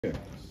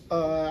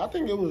I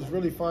think it was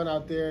really fun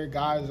out there.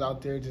 Guys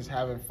out there just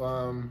having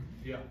fun,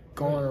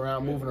 going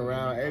around, moving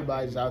around.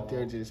 Everybody's out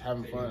there just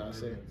having fun, I'd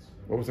say.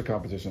 What was the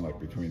competition like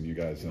between you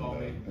guys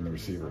and the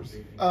receivers?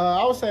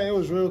 I would say it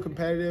was real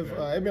competitive.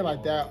 It's been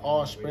like that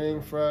all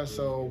spring for us,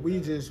 so we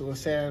just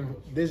was saying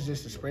this is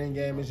just a spring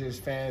game. It's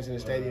just fans in the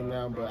stadium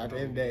now, but at the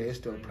end of the day, it's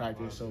still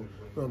practice, so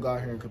we're going to go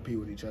out here and compete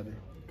with each other.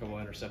 Couple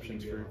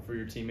interceptions for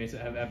your teammates.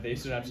 Have they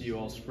stood out to you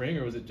all spring,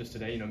 or was it just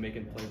today?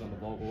 Making plays on the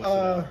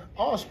ball.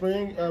 All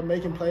spring,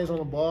 making plays on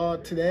the ball.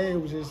 Today it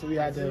was just we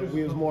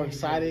was more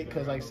excited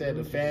because, like I said,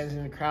 the fans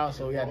in the crowd,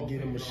 so we had to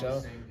give them a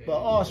show. But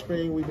all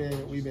spring we've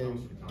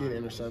been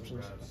getting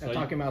interceptions. Now,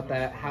 talking about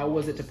that, how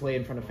was it to play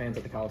in front of fans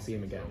at the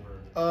Coliseum again?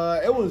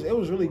 It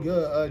was really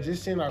good.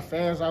 Just seeing our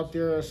fans out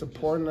there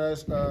supporting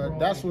us.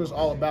 That's what it's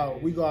all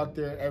about. We go out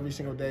there every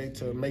single day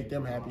to make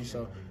them happy.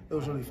 So it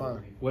was really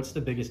fun. What's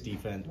the biggest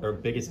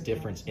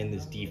difference in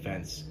this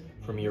defense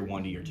from year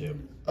one to year two?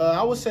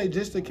 I would say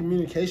just the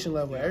communication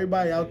level.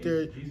 Everybody out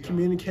there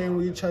communicating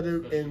with each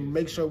other and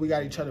make sure we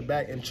got each other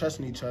back and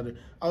trusting each other.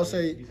 I would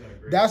say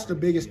that's the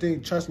biggest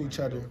thing, trusting each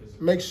other.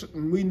 Make sure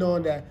we know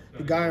that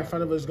the guy in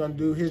front of us is going to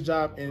do his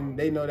job and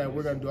they know that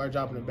we're going to do our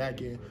job in the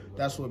back end.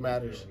 That's what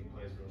matters.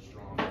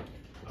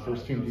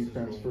 First team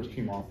defense, first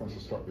team offense to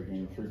start the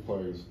game, 3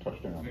 plays,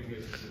 touchdown.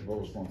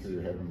 What was going through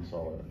your head when you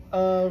saw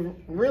that?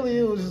 Really,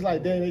 it was just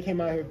like, dang, they came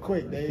out here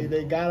quick.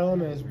 They got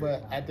on us,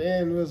 but at the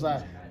end, it was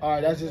like, all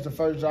right, that's just the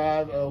first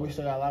drive. We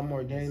still got a lot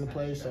more game to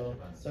play, so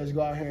let's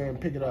go out here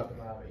and pick it up.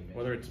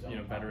 Whether it's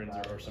veterans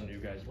or some new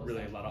guys,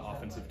 really a lot of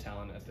offensive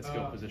talent at the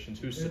skill positions.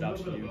 Who stood out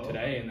to you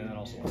today, and then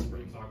also in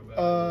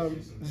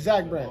spring?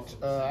 Zach Branch.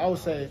 I would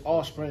say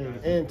all spring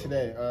and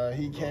today.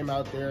 He came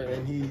out there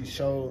and he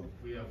showed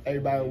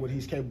everybody what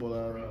he's capable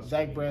of.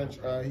 Zach Branch,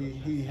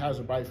 he has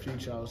a bright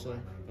future, I would say.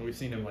 We've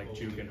seen him like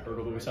juke and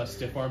hurdle, but we saw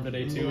stiff arm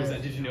today too. Yeah.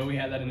 Did you know he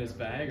had that in his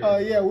bag?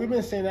 Yeah, we've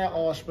been seeing that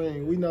all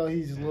spring. We know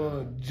he's a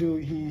little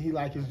juke. He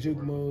like his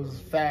juke moves,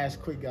 fast,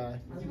 quick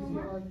guy.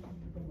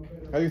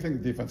 How do you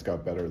think the defense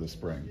got better this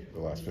spring,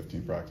 the last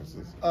 15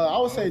 practices? I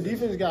would say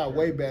defense got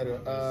way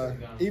better.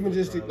 Even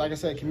just, like I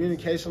said,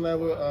 communication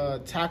level,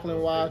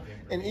 tackling wise,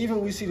 and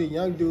even we see the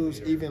young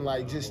dudes even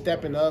like just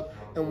stepping up,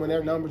 and when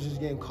their numbers is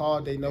getting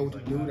called, they know what to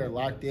do. They're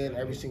locked in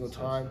every single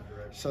time,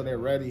 so they're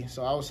ready.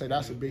 So I would say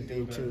that's a big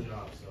thing too.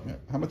 Yeah.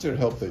 How much did it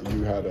help that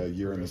you had a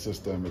year in the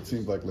system? It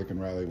seems like Lincoln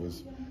Riley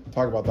was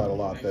talk about that a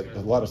lot, that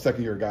a lot of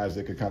second-year guys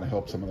that could kind of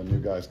help some of the new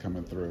guys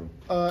coming through.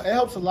 It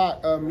helps a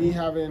lot, me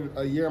having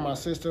a year in my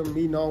system,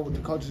 me knowing what the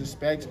coaches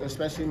expect,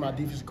 especially my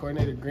defensive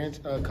coordinator,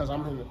 Grinch, because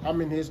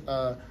I'm in his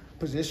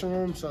position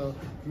room. So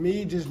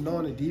me just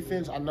knowing the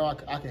defense, I know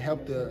I can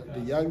help the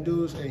young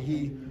dudes, and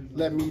he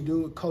let me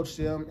coach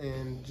them,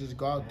 and just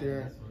go out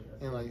there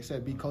and, like I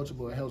said, be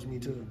coachable. It helps me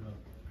too.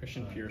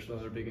 Christian Pierce,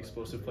 another big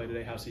explosive play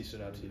today. How's he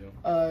stood out to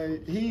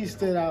you? He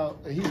stood out.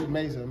 He's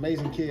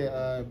amazing kid.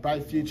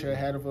 Bright future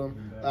ahead of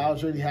him. I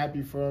was really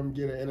happy for him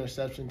to get an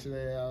interception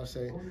today. I would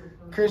say,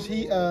 Chris,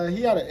 he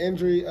had an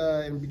injury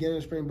in the beginning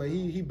of spring, but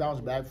he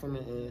bounced back from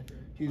it, and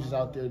he was just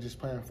out there just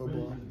playing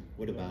football.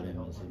 What about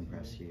him has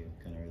impressed you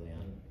kind of early on?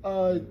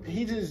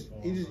 He's just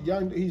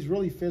young. He's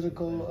really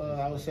physical.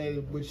 I would say,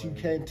 which you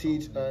can't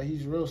teach.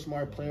 He's a real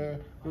smart player.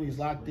 When he's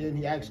locked in,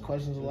 he asks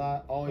questions a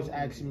lot. Always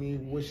asking me,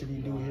 what should he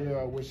do here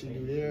or what should he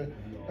do there,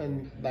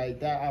 and like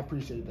that, I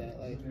appreciate that.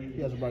 Like,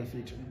 he has a bright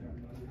future.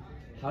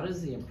 How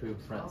does the improved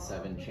front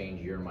seven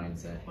change your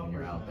mindset when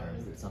you're out there?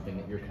 Is it something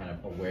that you're kind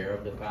of aware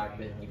of the fact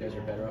that you guys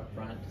are better up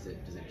front? Does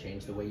it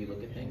change the way you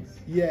look at things?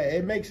 Yeah,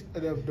 it makes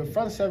the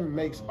front seven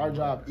makes our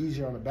job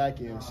easier on the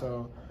back end.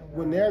 So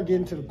when they're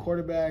getting to the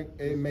quarterback,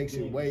 it makes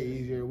it way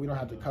easier. We don't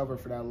have to cover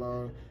for that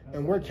long,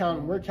 and we're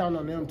counting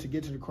on them to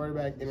get to the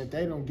quarterback. And if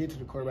they don't get to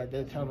the quarterback,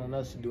 they're counting on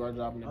us to do our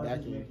job in the back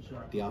end.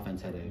 The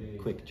offense had a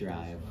quick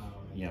drive,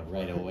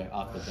 right away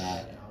off the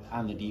bat.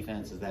 On the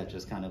defense, is that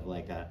just kind of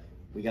like a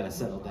we got to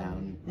settle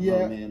down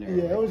moment?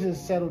 Or it was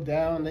just settled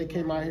down. They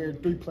came out here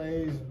 3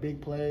 plays, big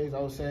plays, I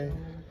would say.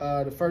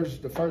 The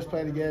first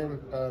play again,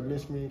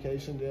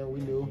 miscommunication. Then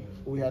we knew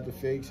what we had to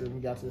fix, and we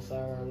got to the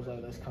sideline. I was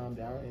like, let's calm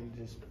down and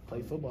just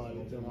play football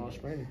in all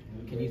spring.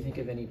 Can you think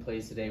of any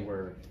plays today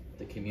where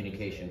the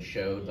communication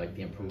showed, like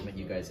the improvement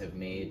you guys have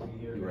made?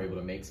 You were able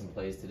to make some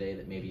plays today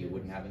that maybe you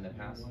wouldn't have in the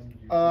past?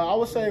 I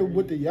would say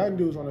with the young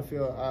dudes on the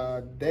field,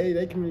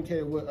 they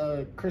communicated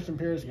with Christian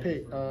Pierce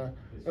pick.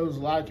 There was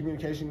a lot of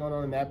communication going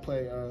on in that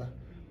play.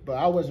 But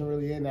I wasn't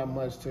really in that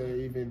much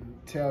to even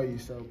tell you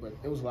so, but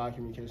it was a lot of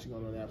communication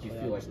going on in that play. Do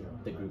you feel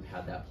like the group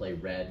had that play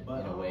read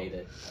in a way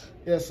that...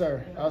 Yes,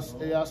 sir. I'll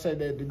say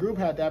that the group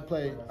had that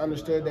play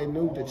understood. They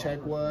knew what the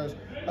check was.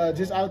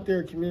 Just out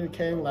there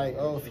communicating like,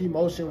 oh, if he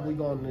motioned, we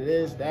going to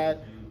this,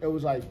 that. It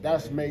was like,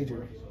 that's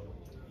major.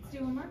 Let's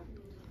do one more.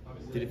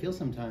 Did it feel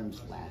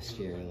sometimes last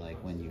year,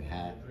 like when you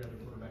had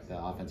the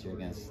offense you're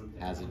against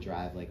has a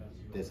drive like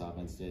this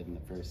offense did in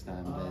the first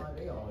time, that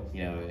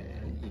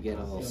you get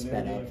a little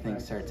sped up,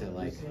 things start to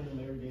like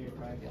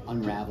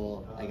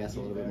unravel, I guess, a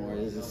little bit more?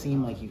 Does it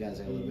seem like you guys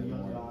are a little bit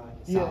more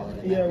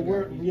solid. in Yeah, that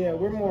regard.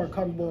 we're more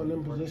comfortable in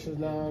them positions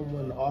now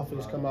when the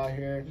offense come out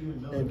here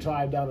and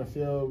drive down the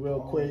field real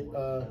quick.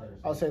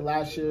 I'll say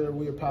last year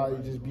we would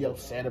probably just be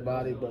upset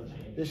about it, but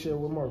this year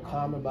we're more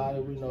calm about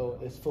it. We know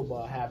it's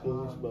football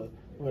happens, but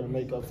we're gonna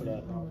make up for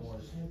that.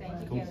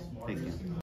 Cool. Thanks, Cam.